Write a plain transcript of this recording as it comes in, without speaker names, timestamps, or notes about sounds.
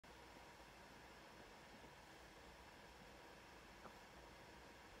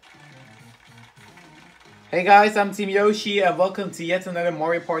Hey guys, I'm Team Yoshi and welcome to yet another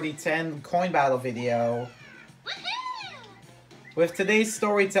Mario Party 10 coin battle video. With today's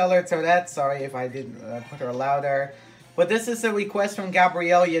storyteller, Toadette, sorry if I didn't put her louder. But this is a request from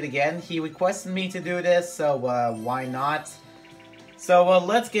Gabrielle yet again. He requested me to do this, so why not? So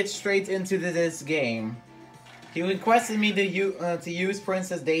let's get straight into this game. He requested me to use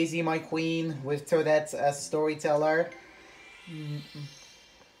Princess Daisy, my queen, with Toadette as storyteller.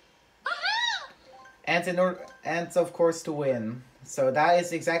 And of course to win. So that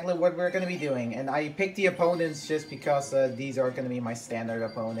is exactly what we're going to be doing. And I picked the opponents just because these are going to be my standard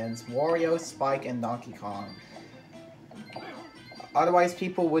opponents. Wario, Spike, and Donkey Kong. Otherwise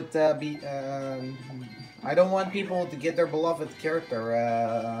people would be... I don't want people to get their beloved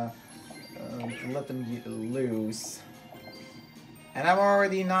character to let them lose. And I'm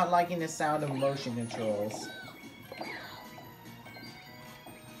already not liking the sound of motion controls.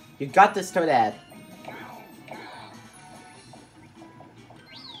 You got this, Toadette.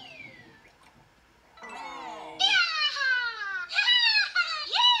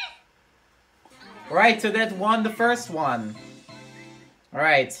 Alright, so that won the first one.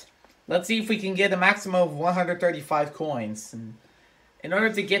 Alright, let's see if we can get a maximum of 135 coins. And in order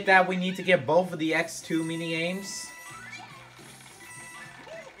to get that, we need to get both of the X2 mini-games.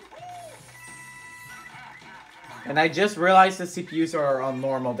 And I just realized the CPUs are on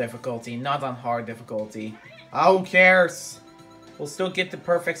normal difficulty, not on hard difficulty. Who cares? We'll still get the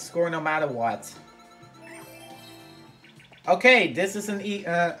perfect score no matter what. Okay, this is an easy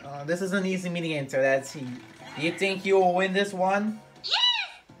minigame, so that's. Do you think you will win this one? Yeah!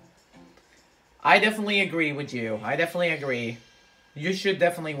 I definitely agree with you. I definitely agree. You should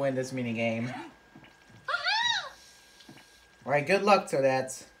definitely win this minigame. Alright, good luck to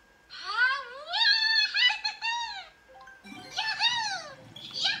that.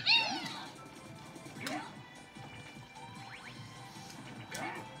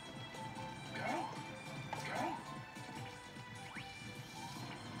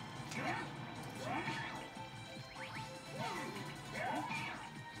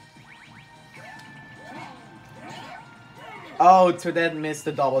 Oh, Toadette missed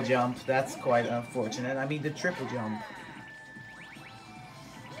the double jump. That's quite unfortunate. I mean, the triple jump.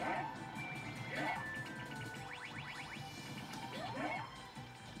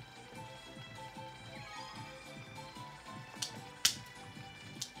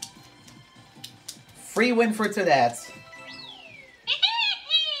 Free win for Toadette.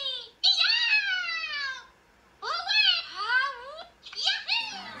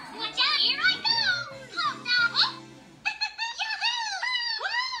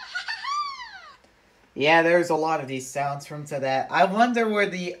 Yeah, there's a lot of these sounds from Toadette. I wonder where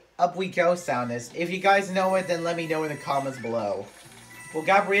the Up We Go sound is. If you guys know it, then let me know in the comments below. Well,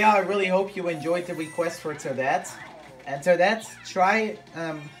 Gabrielle, I really hope you enjoyed the request for Toadette. And Toadette,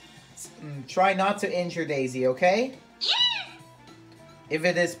 try not to injure Daisy, okay? Yeah! If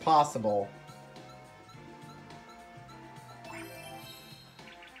it is possible.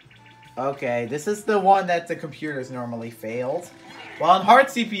 Okay, this is the one that the computers normally failed. Well, on hard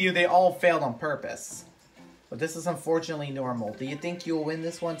CPU, they all failed on purpose. But this is unfortunately normal. Do you think you'll win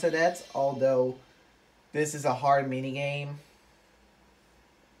this one, Toadette? Although, this is a hard minigame.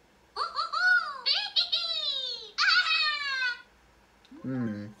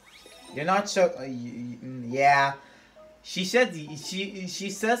 You're not so... yeah. She said... She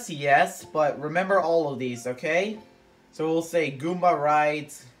says yes, but remember all of these, okay? So we'll say Goomba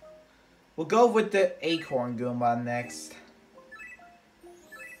right. We'll go with the Acorn Goomba next.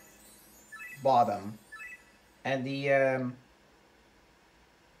 Bottom. And the,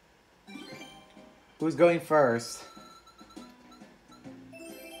 who's going first?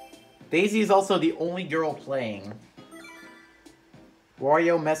 Daisy is also the only girl playing.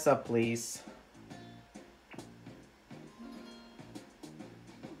 Wario, mess up, please.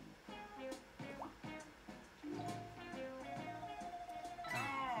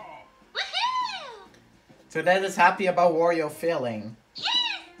 Toadette is happy about Wario failing.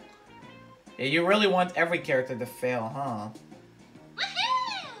 Yeah, you really want every character to fail, huh?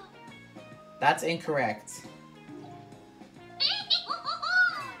 That's incorrect.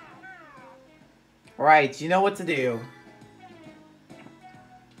 Right, you know what to do.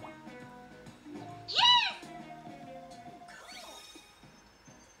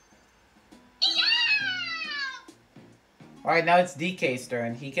 Alright, now it's DK's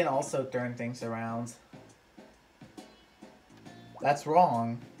turn. He can also turn things around. That's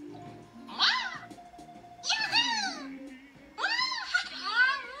wrong.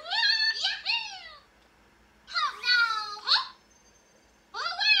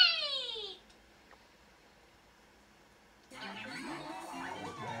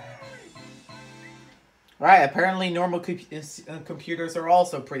 Right, apparently normal computers are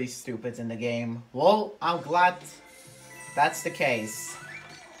also pretty stupid in the game. Well, I'm glad that's the case.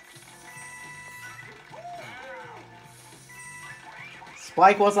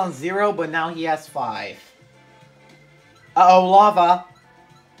 Spike was on 0, but now he has 5. Uh-oh, lava!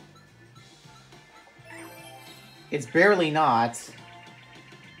 It's barely not.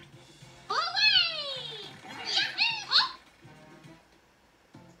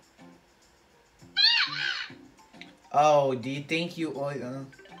 Oh, do you think you...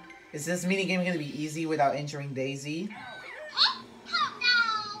 is this minigame gonna be easy without injuring Daisy?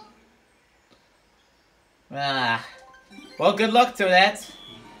 Ah. Well, good luck to that.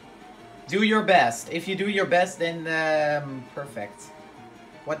 Do your best. If you do your best, then perfect.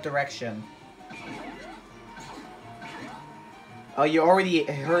 What direction? Oh, you already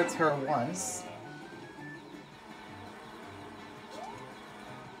hurt her once.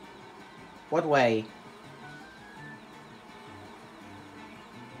 What way?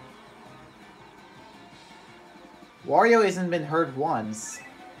 Wario hasn't been hurt once.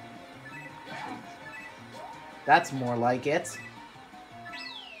 That's more like it.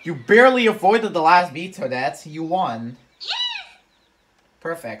 You barely avoided the last beat, Toadette. You won.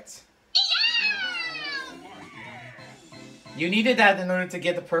 Perfect. You needed that in order to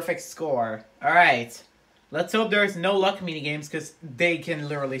get the perfect score. Alright. Let's hope there's no luck minigames, because they can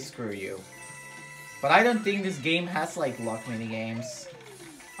literally screw you. But I don't think this game has, like, luck minigames.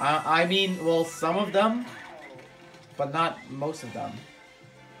 I mean, well, some of them, but not most of them.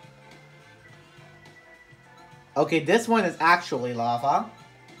 Okay, this one is actually lava.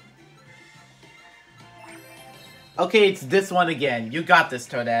 Okay, it's this one again. You got this,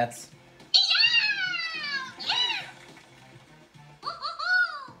 Toadette.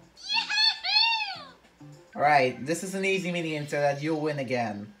 Alright, this is an easy minigame so that you'll win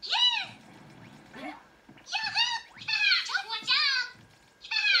again.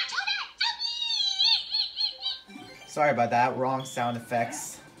 Sorry about that, wrong sound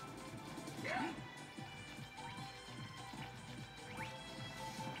effects.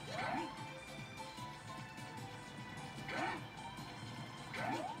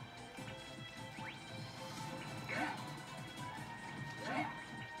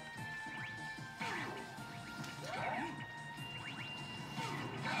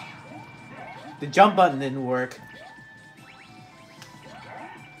 The jump button didn't work.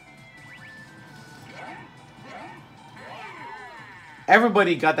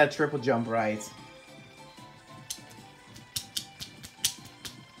 Everybody got that triple jump right.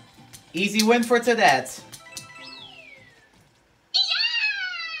 Easy win for Toadette.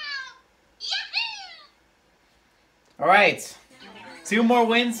 Alright. 2 more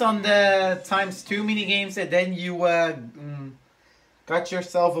wins on the ×2 minigames and then you got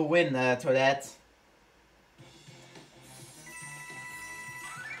yourself a win, Toadette.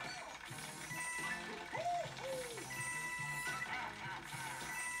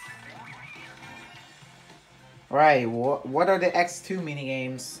 Alright, what are the X2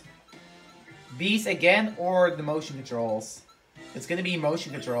 minigames? These again or the motion controls? It's gonna be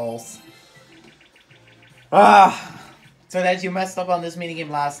motion controls. Ah! So that you messed up on this minigame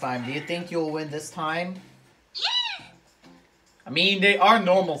last time. Do you think you'll win this time? I mean, they are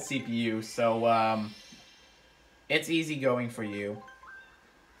normal CPU, so it's easy going for you.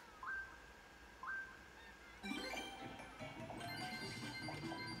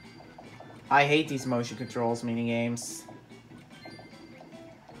 I hate these motion controls minigames.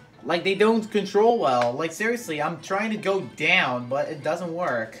 Like, they don't control well. Like, seriously, I'm trying to go down, but it doesn't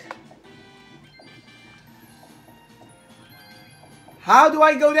work. How do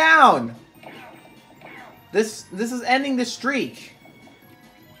I go down? This is ending the streak.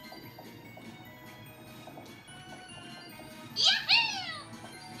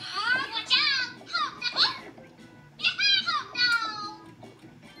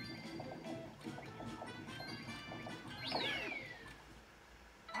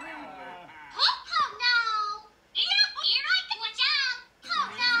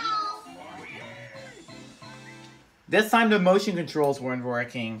 This time the motion controls weren't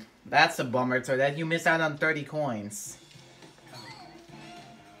working. That's a bummer, so that you miss out on 30 coins.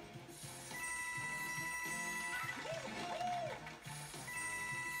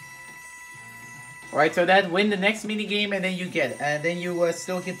 Alright, so that win the next minigame and then you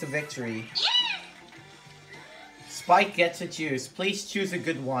still get the victory. Spike gets to choose. Please choose a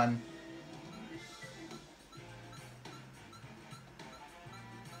good one.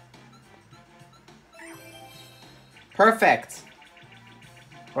 Perfect.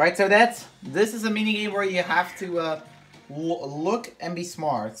 Alright, so this is a minigame where you have to look and be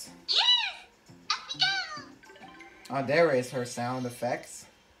smart. Oh, there is her sound effects.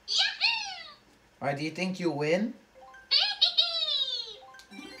 Alright, do you think you win?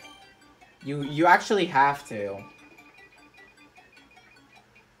 You actually have to.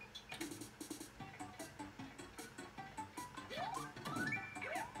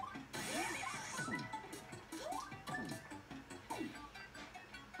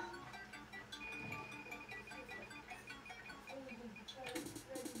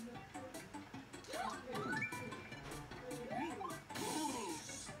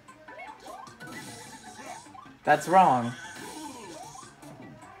 That's wrong.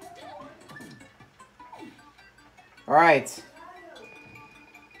 Alright.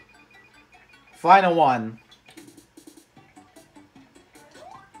 Final one.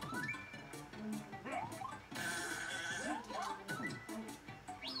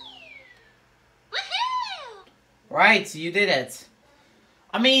 Right, you did it.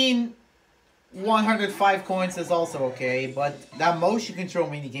 I mean, 105 coins is also okay, but that motion control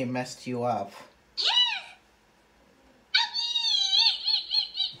minigame messed you up.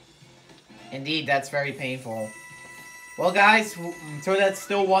 Indeed, that's very painful. Well, guys, Toadette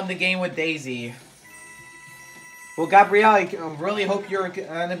still won the game with Daisy. Well, Gabrielle, I really hope you're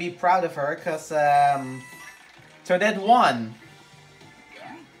gonna be proud of her, because Toadette won.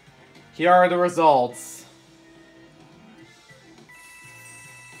 Here are the results.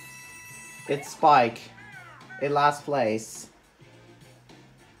 It's Spike in last place.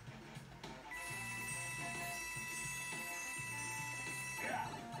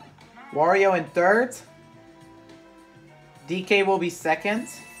 Wario in third. DK will be second.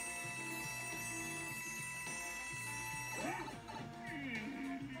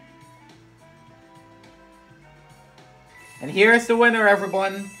 And here's the winner,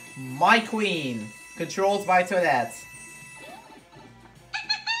 everyone. My Queen, controlled by Toadette.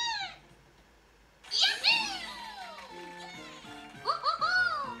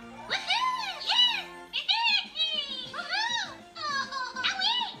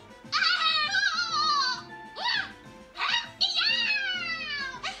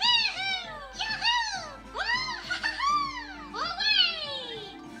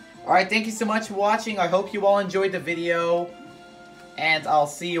 Alright, thank you so much for watching. I hope you all enjoyed the video. And I'll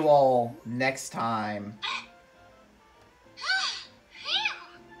see you all next time.